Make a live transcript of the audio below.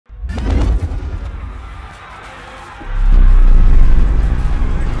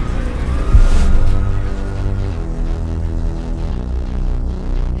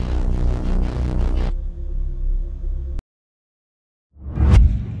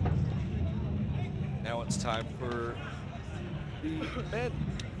it's time for the men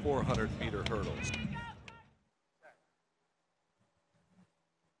 400-meter hurdles.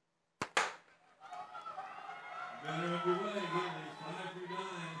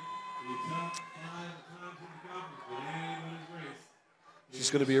 This is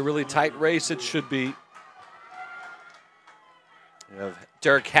going to be a really tight race. It should be. We have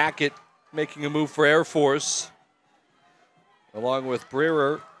Derek Hackett making a move for Air Force, along with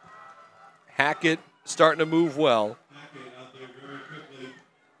Brewer. Hackett starting to move well.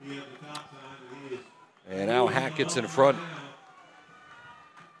 And now Hackett's in front.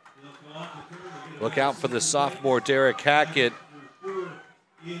 Look out for the sophomore Derek Hackett.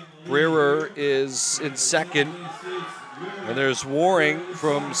 Brewer is in second. And there's Waring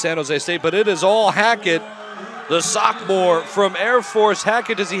from San Jose State, but it is all Hackett. The sophomore from Air Force.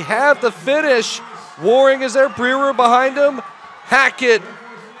 Hackett, does he have the finish? Waring is there, Brewer behind him. Hackett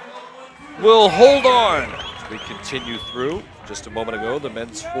will hold on. We continue through. Just a moment ago, the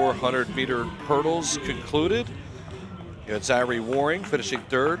men's 400-meter hurdles concluded. It's Irie Waring finishing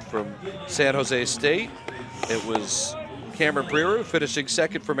third from San Jose State. It was Cameron Brewer finishing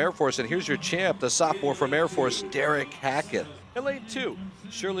second from Air Force. And here's your champ, the sophomore from Air Force, Derek Hackett. In lane 2,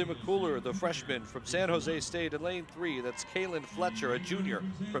 Shirley McCuller, the freshman from San Jose State. In lane 3, that's Kaylin Fletcher, a junior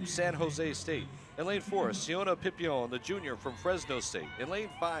from San Jose State. In lane 4, Siona Pipion, the junior from Fresno State. In lane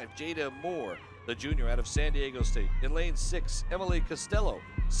 5, Jada Moore, the junior out of San Diego State. In lane 6, Emily Costello,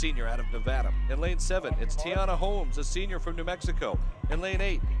 senior out of Nevada. In lane 7, it's Tiana Holmes, a senior from New Mexico. In lane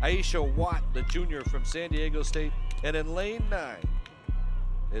 8, Aisha Watt, the junior from San Diego State. And in lane 9,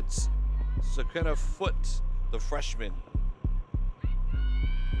 it's Sakina Foote, the freshman.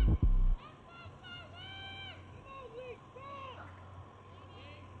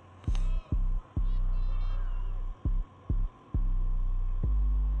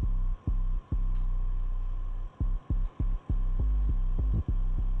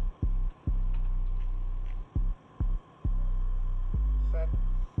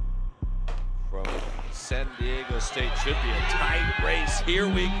 From San Diego State, should be a tight race. Here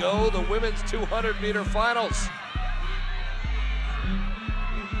we go, the women's 200-meter finals.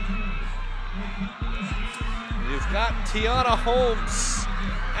 You've got Tiana Holmes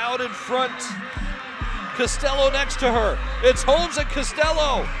out in front, Costello next to her. It's Holmes and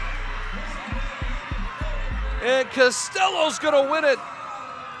Costello. And Costello's gonna win it.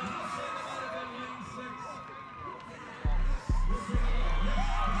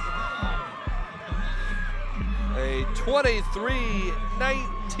 A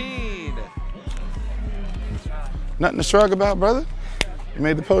 23-19. Nothing to shrug about, brother. You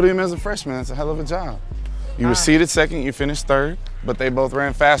made the podium as a freshman. That's a hell of a job. You were seeded second, you finished third, but they both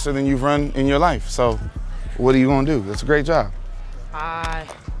ran faster than you've run in your life. So what are you gonna do? That's a great job.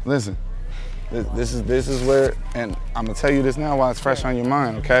 Listen, this is where, and I'm gonna tell you this now while it's fresh on your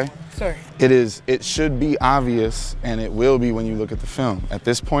mind, okay? Sir. It should be obvious, and it will be when you look at the film. At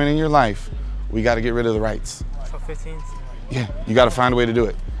this point in your life, we gotta get rid of the rights. So 15s? Yeah, you gotta find a way to do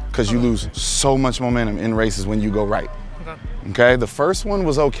it, because you lose so much momentum in races when you go right. Okay, the first one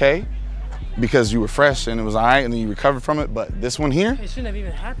was okay, because you were fresh and it was all right and then you recovered from it, but this one here, it shouldn't have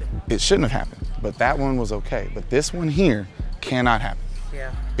even happened. It shouldn't have happened, but that one was okay. But this one here cannot happen.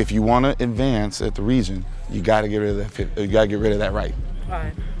 Yeah. If you want to advance at the region, you got to get rid of that. You got to get rid of that right. All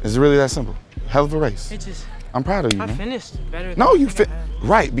right. It's really that simple. Hell of a race. It just. I'm proud of you, I man. finished better. No, you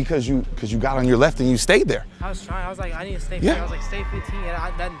right because you got on your left and you stayed there. I was trying. I was like, I need to stay. Yeah. I was like, stay 15.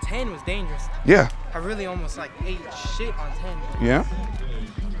 And that 10 was dangerous. Yeah. I really almost like ate shit on 10. Yeah.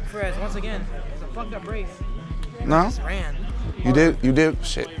 Whereas once again, it's a fucked up race. No. I just ran. You did.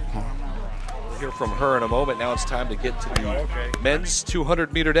 Shit. We'll hear from her in a moment. Now it's time to get to the men's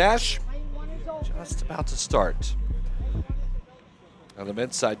 200-meter dash. Just about to start. On the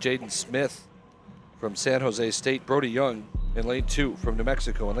men's side, Jaden Smith from San Jose State, Brody Young in lane 2 from New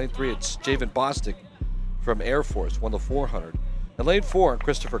Mexico. In lane 3, it's Javen Bostic from Air Force, won the 400. In lane 4,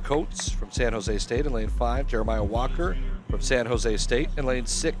 Christopher Coates from San Jose State. In lane 5, Jeremiah Walker from San Jose State. In lane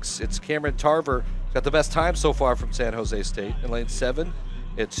 6, it's Cameron Tarver, got the best time so far from San Jose State. In lane 7,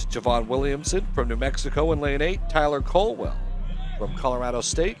 it's Javon Williamson from New Mexico. In lane 8, Tyler Colwell from Colorado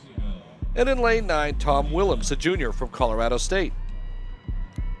State. And in lane 9, Tom Willems, a junior from Colorado State.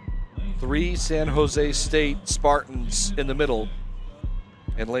 3 San Jose State Spartans in the middle,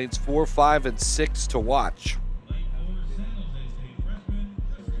 and lanes 4, 5, and 6 to watch.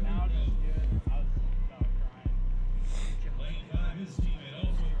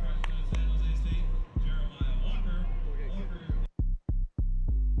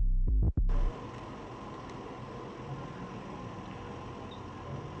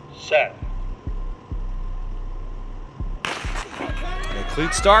 Set.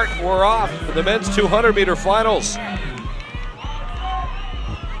 Clean start, we're off for the men's 200-meter finals.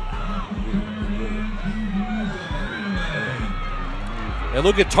 And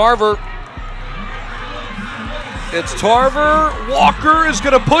look at Tarver. It's Tarver. Walker is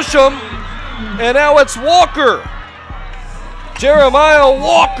going to push him. And now it's Walker. Jeremiah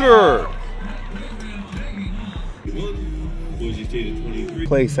Walker.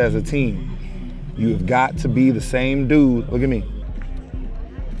 Place as a team. You have got to be the same dude. Look at me.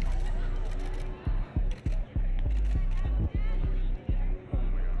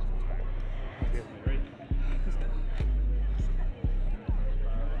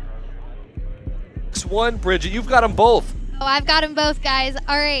 One, Bridget, you've got them both. Oh, I've got them both, guys.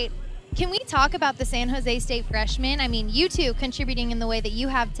 All right. Can we talk about the San Jose State freshmen? I mean, you two contributing in the way that you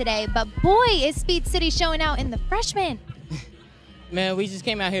have today, but boy, is Speed City showing out in the freshmen. Man, we just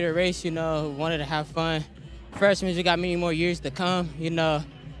came out here to race, you know, wanted to have fun. Freshmen, we got many more years to come. You know,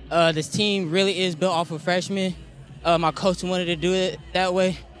 this team really is built off of freshmen. My coach wanted to do it that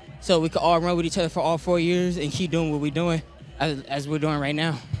way so we could all run with each other for all 4 years and keep doing what we're doing as we're doing right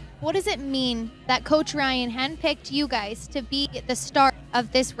now. What does it mean that Coach Ryan handpicked you guys to be the start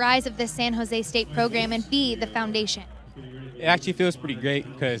of this rise of this San Jose State program and be the foundation? It actually feels pretty great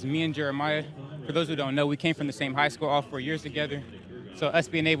because me and Jeremiah, for those who don't know, we came from the same high school all 4 years together. So us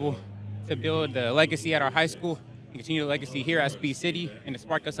being able to build the legacy at our high school and continue the legacy here at Speed City and to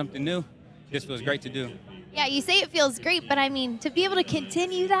spark us something new, this feels great to do. Yeah, you say it feels great, but I mean, to be able to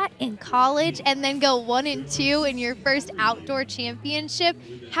continue that in college and then go 1 and 2 in your first outdoor championship,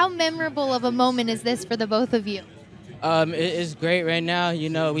 how memorable of a moment is this for the both of you? It's great right now. You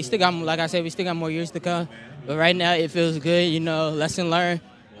know, we still got, like I said, we still got more years to come. But right now, it feels good. You know, lesson learned.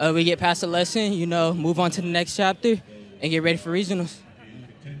 We get past the lesson, you know, move on to the next chapter and get ready for regionals.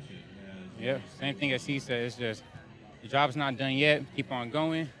 Yeah, same thing as he said. It's just the job's not done yet. Keep on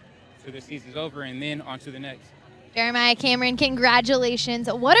going till the season's over and then on to the next. Jeremiah, Cameron, congratulations.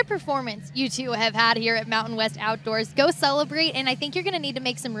 What a performance you two have had here at Mountain West Outdoors. Go celebrate, and I think you're going to need to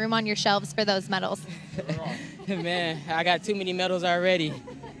make some room on your shelves for those medals. Man, I got too many medals already.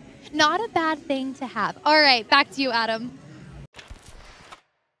 Not a bad thing to have. All right, back to you, Adam.